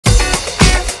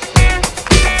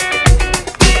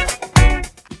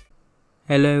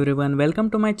Hello everyone, welcome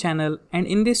to my channel, and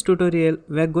in this tutorial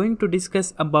we are going to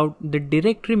discuss about the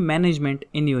directory management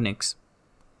in Unix.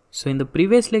 So in the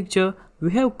previous lecture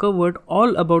we have covered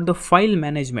all about the file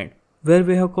management, where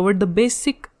we have covered the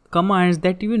basic commands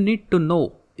that you need to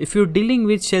know if you're dealing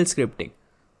with shell scripting.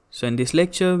 So in this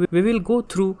lecture we will go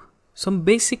through some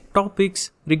basic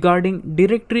topics regarding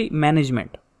directory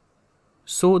management.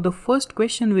 So the first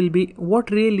question will be,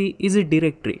 what really is a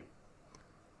directory?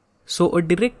 So a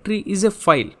directory is a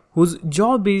file whose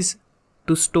job is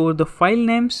to store the file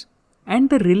names and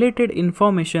the related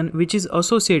information which is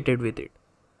associated with it.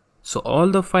 So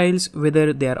all the files,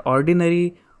 whether they are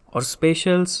ordinary or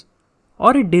specials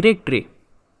or a directory,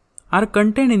 are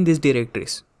contained in these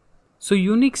directories. So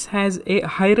Unix has a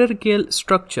hierarchical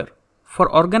structure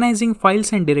for organizing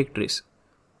files and directories.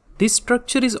 This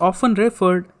structure is often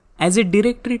referred as a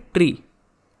directory tree.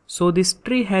 So this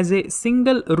tree has a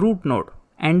single root node,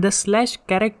 and the /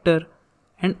 character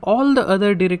and all the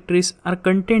other directories are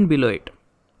contained below it.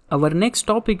 Our next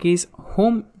topic is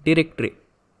home directory.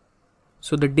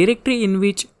 So the directory in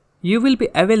which you will be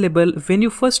available when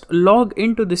you first log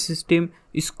into the system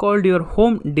is called your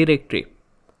home directory.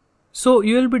 So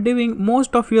you will be doing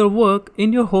most of your work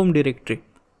in your home directory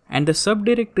and the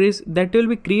subdirectories that you will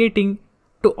be creating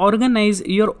to organize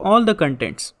your all the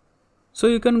contents. So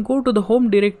you can go to the home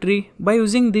directory by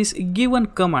using this given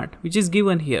command which is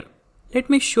given here. Let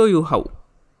me show you how.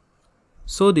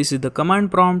 So this is the command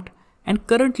prompt, and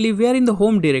currently we are in the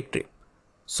home directory.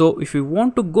 So if you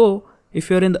want to go, if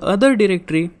you are in the other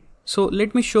directory, so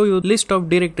let me show you list of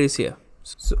directories here.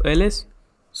 So ls.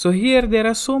 So here there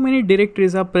are so many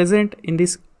directories are present in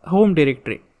this home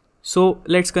directory. So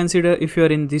let's consider if you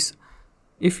are in this.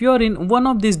 If you are in one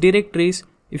of these directories,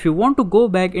 if you want to go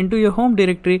back into your home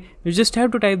directory, you just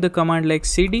have to type the command like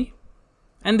cd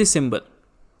and the symbol.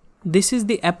 This is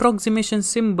the approximation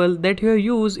symbol that you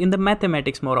use in the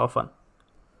mathematics more often.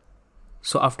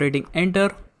 So after hitting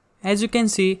enter, as you can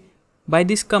see, by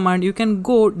this command you can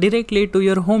go directly to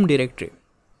your home directory.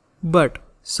 But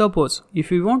suppose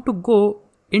if you want to go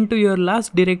into your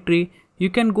last directory, you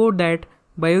can go that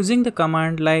by using the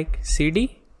command like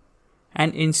cd,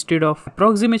 and instead of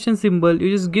approximation symbol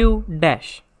you just give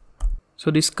dash. So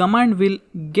this command will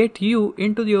get you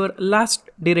into your last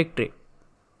directory.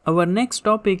 Our next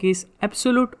topic is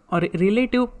absolute or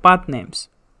relative path names.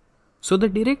 So the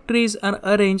directories are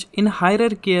arranged in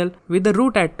hierarchical with the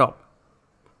root at top.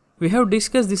 We have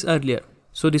discussed this earlier.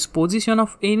 So this position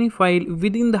of any file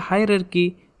within the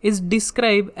hierarchy is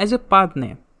described as a path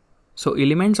name. So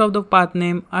elements of the path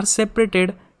name are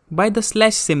separated by the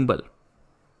 / symbol.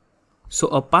 So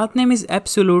a path name is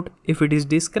absolute if it is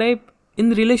described in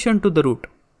relation to the root.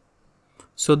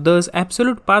 So thus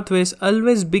absolute pathways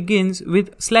always begins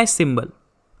with / symbol.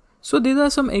 So these are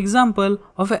some example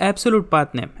of an absolute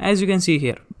path name as you can see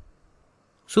here.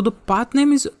 So the path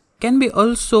name can be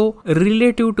also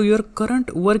relative to your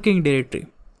current working directory.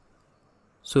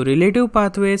 So relative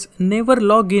pathways never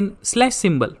log in /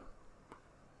 symbol.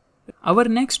 Our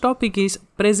next topic is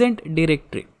present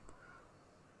directory.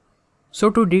 So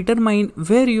to determine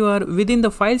where you are within the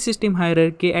file system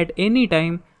hierarchy at any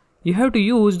time, you have to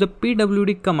use the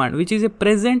pwd command, which is a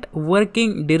present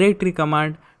working directory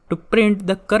command, to print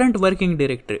the current working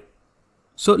directory.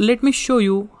 So let me show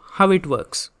you how it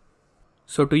works.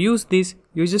 So to use this,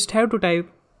 you just have to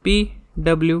type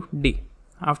pwd.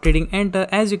 After hitting enter,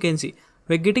 as you can see,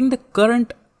 we are getting the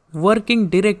current working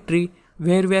directory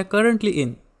where we are currently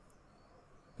in.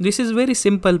 This is very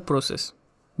simple process.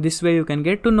 This way you can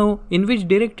get to know in which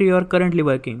directory you are currently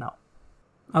working now.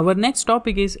 Our next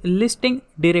topic is listing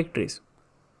directories.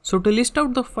 So to list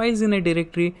out the files in a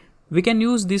directory, we can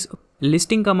use this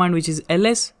listing command, which is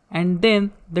ls and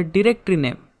then the directory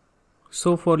name.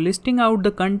 So for listing out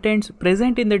the contents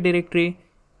present in the directory,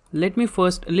 let me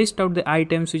first list out the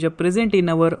items which are present in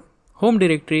our home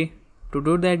directory. To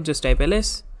do that, just type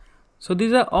ls. So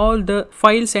these are all the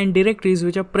files and directories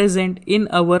which are present in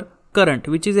our current,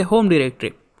 which is a home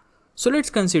directory. So let's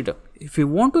consider, if we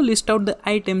want to list out the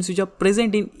items which are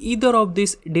present in either of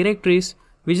these directories,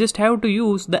 we just have to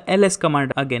use the ls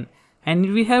command again,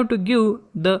 and we have to give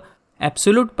the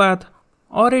absolute path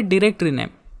or a directory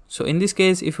name. So in this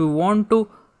case, if we want to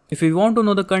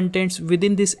know the contents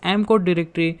within this AmpCode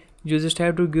directory, you just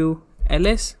have to give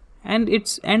ls and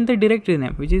the directory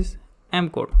name, which is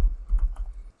AmpCode.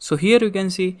 So here you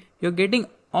can see you're getting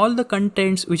all the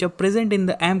contents which are present in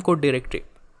the AmpCode directory.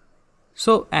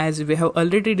 So as we have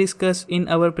already discussed in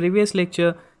our previous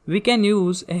lecture, we can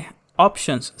use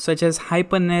options such as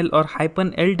 -l or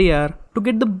 -ldr to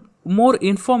get the more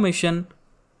information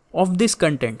of these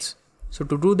contents. So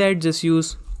to do that, just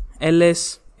use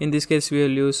ls In this case we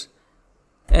will use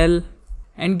L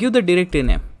and give the directory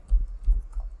name,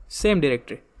 same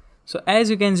directory. So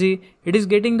as you can see, it is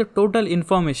getting the total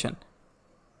information,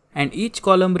 and each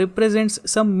column represents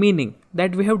some meaning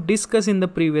that we have discussed in the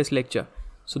previous lecture.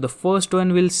 So the first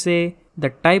one will say the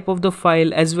type of the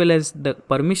file as well as the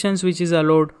permissions which is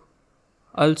allowed,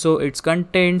 also its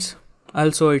contents,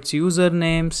 also its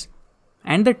usernames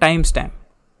and the timestamp.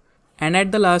 And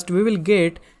at the last we will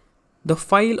get the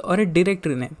file or a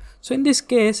directory name. So in this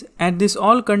case, at this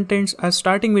all contents are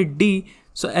starting with D.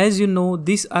 So as you know,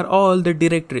 these are all the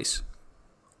directories.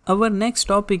 Our next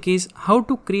topic is how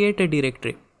to create a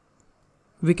directory.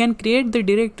 We can create the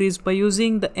directories by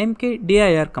using the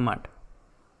mkdir command.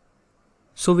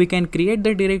 So we can create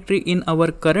the directory in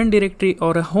our current directory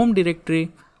or a home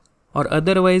directory, or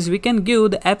otherwise we can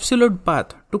give the absolute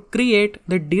path to create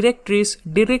the directories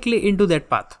directly into that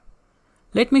path.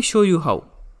 Let me show you how.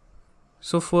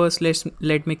 So first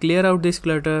let me clear out this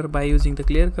clutter by using the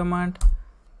clear command.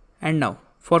 And now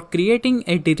for creating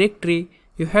a directory,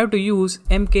 you have to use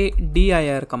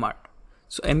mkdir command.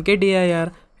 So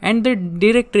mkdir and the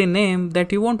directory name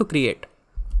that you want to create,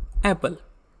 Apple.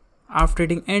 After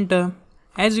hitting enter,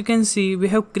 as you can see, we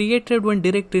have created one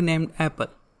directory named Apple.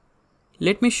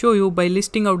 Let me show you by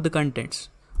listing out the contents.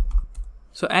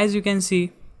 So as you can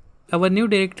see, our new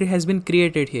directory has been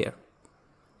created here.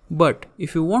 But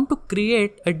if you want to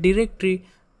create a directory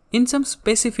in some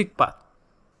specific path,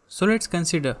 so let's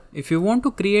consider if you want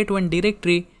to create one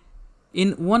directory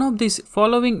in one of these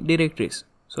following directories.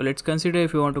 So let's consider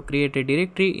if you want to create a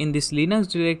directory in this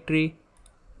Linux directory,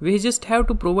 we just have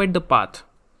to provide the path.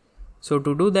 So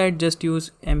to do that, just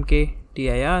use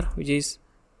mkdir, which is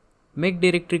make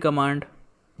directory command.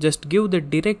 Just give the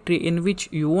directory in which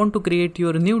you want to create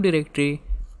your new directory.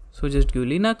 So just give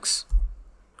Linux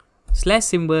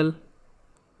 /symbol,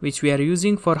 which we are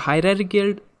using for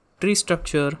hierarchical tree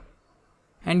structure,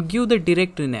 and give the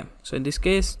directory name. So in this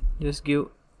case, just give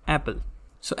Apple.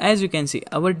 So as you can see,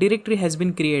 our directory has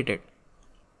been created.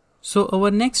 So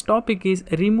our next topic is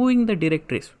removing the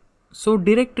directories. So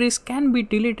directories can be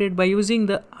deleted by using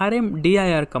the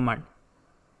rmdir command.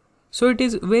 So it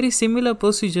is very similar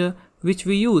procedure which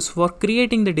we use for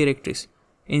creating the directories.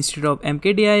 Instead of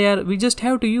mkdir, we just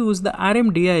have to use the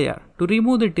rmdir to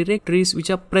remove the directories which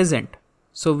are present.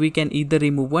 So we can either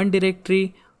remove one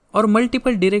directory or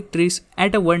multiple directories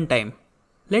at a one time.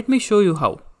 Let me show you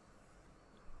how.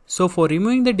 So for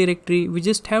removing the directory, we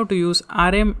just have to use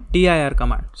rmdir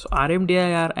command. So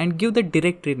rmdir and give the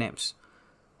directory names.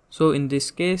 So in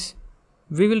this case,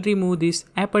 we will remove this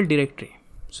Apple directory.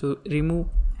 So remove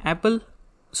Apple.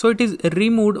 So it is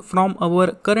removed from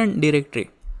our current directory.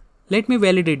 Let me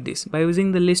validate this by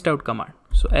using the list out command.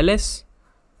 So ls,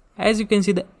 as you can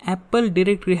see, the Apple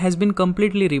directory has been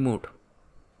completely removed.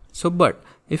 So but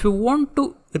if you want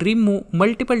to remove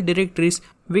multiple directories,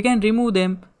 we can remove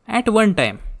them at one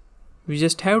time. We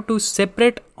just have to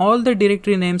separate all the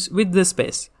directory names with the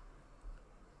space.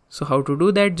 So how to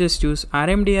do that? Just use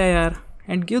rmdir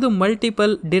and give the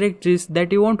multiple directories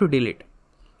that you want to delete.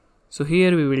 So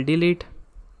here we will delete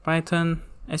Python,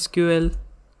 SQL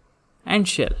and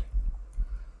shell.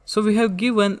 So we have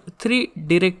given 3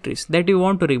 directories that you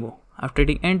want to remove. After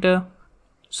hitting enter,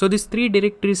 so these 3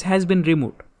 directories has been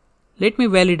removed. Let me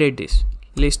validate this.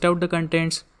 List out the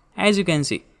contents. As you can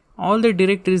see, all the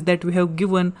directories that we have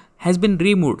given has been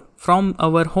removed from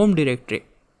our home directory.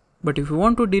 But if you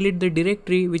want to delete the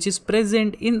directory which is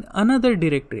present in another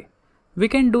directory, we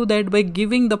can do that by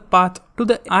giving the path to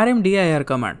the rmdir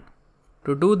command.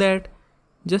 To do that,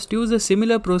 just use a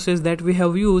similar process that we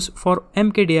have used for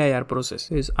mkdir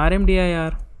process. Is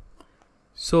rmdir.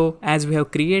 So as we have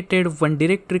created one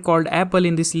directory called Apple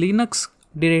in this Linux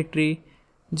directory,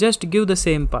 just give the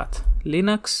same path,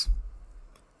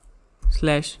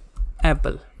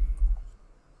 Linux/Apple.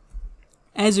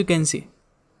 As you can see,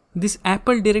 this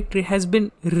Apple directory has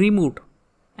been removed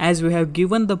as we have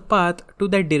given the path to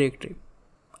that directory.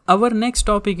 Our next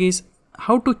topic is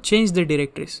how to change the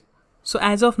directories. So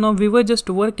as of now, we were just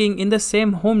working in the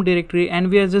same home directory and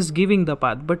we are just giving the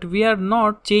path, but we are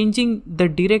not changing the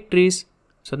directories.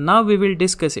 So now we will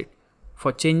discuss it.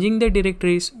 For changing the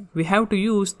directories, we have to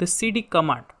use the cd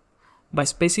command by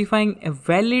specifying a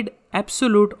valid,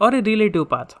 absolute or a relative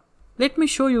path. Let me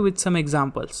show you with some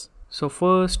examples. So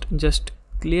first, just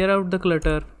clear out the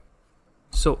clutter.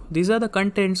 So these are the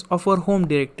contents of our home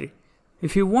directory.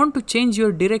 If you want to change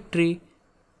your directory,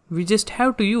 we just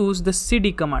have to use the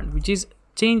cd command, which is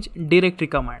change directory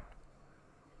command,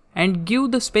 and give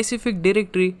the specific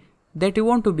directory that you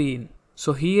want to be in.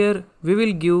 So here we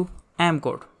will give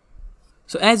AmpCode.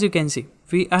 So as you can see,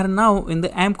 we are now in the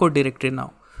AmpCode directory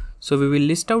now. So we will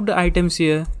list out the items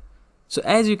here. So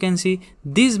as you can see,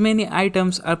 these many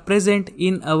items are present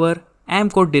in our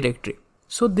AmpCode directory.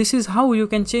 So this is how you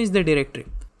can change the directory.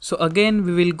 So again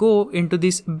we will go into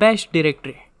this bash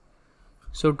directory.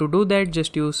 So to do that,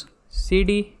 just use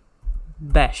cd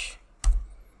bash.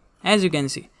 As you can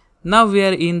see, now we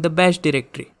are in the bash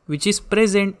directory, which is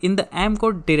present in the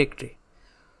AmpCode directory.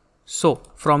 So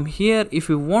from here, if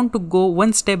you want to go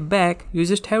one step back, you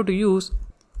just have to use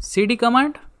cd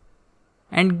command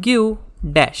and give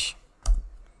dash.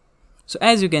 So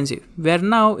as you can see, we are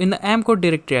now in the AmpCode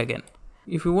directory again.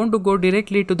 If you want to go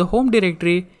directly to the home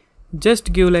directory,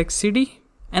 just give like cd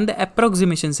and the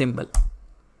approximation symbol.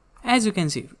 As you can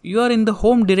see, you are in the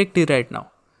home directory right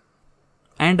now.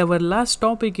 And our last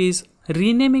topic is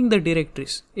renaming the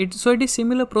directories. So it is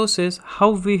similar process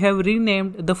how we have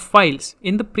renamed the files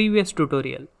in the previous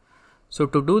tutorial. So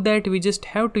to do that, we just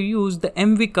have to use the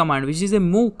mv command, which is a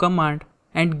move command,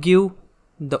 and give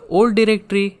the old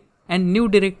directory and new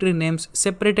directory names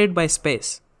separated by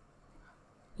space.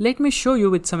 Let me show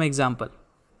you with some example.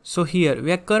 So here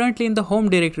we are currently in the home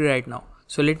directory right now.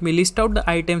 So let me list out the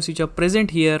items which are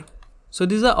present here. So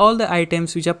these are all the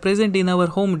items which are present in our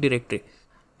home directory.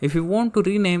 If you want to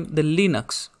rename the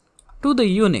Linux to the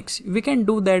Unix, we can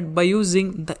do that by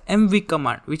using the mv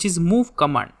command, which is move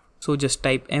command. So just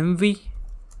type mv,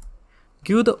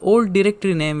 give the old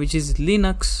directory name, which is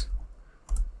Linux,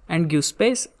 and give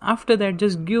space. After that,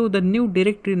 just give the new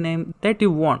directory name that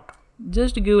you want.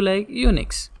 Just give like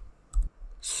Unix.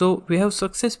 So we have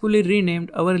successfully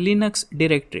renamed our Linux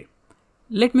directory.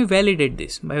 Let me validate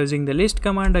this by using the list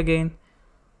command again.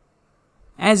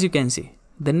 As you can see,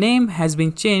 the name has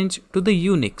been changed to the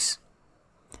Unix.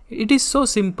 It is so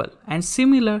simple and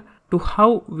similar to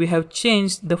how we have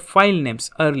changed the file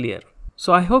names earlier.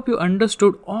 So I hope you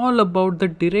understood all about the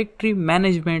directory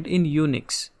management in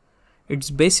Unix. Its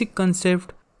basic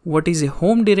concept, what is a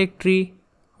home directory,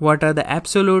 what are the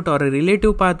absolute or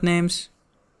relative path names,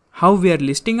 how we are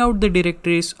listing out the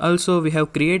directories. Also we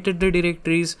have created the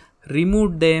directories,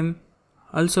 removed them.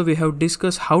 Also we have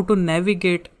discussed how to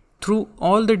navigate through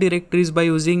all the directories by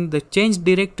using the change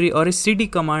directory or a cd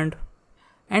command.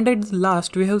 And at the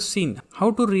last we have seen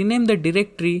how to rename the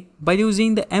directory by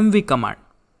using the mv command.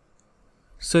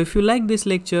 So if you like this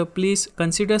lecture, please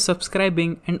consider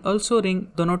subscribing and also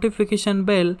ring the notification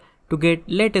bell to get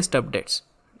latest updates.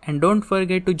 And don't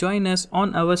forget to join us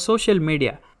on our social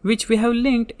media, which we have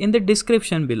linked in the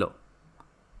description below.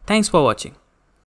 Thanks for watching.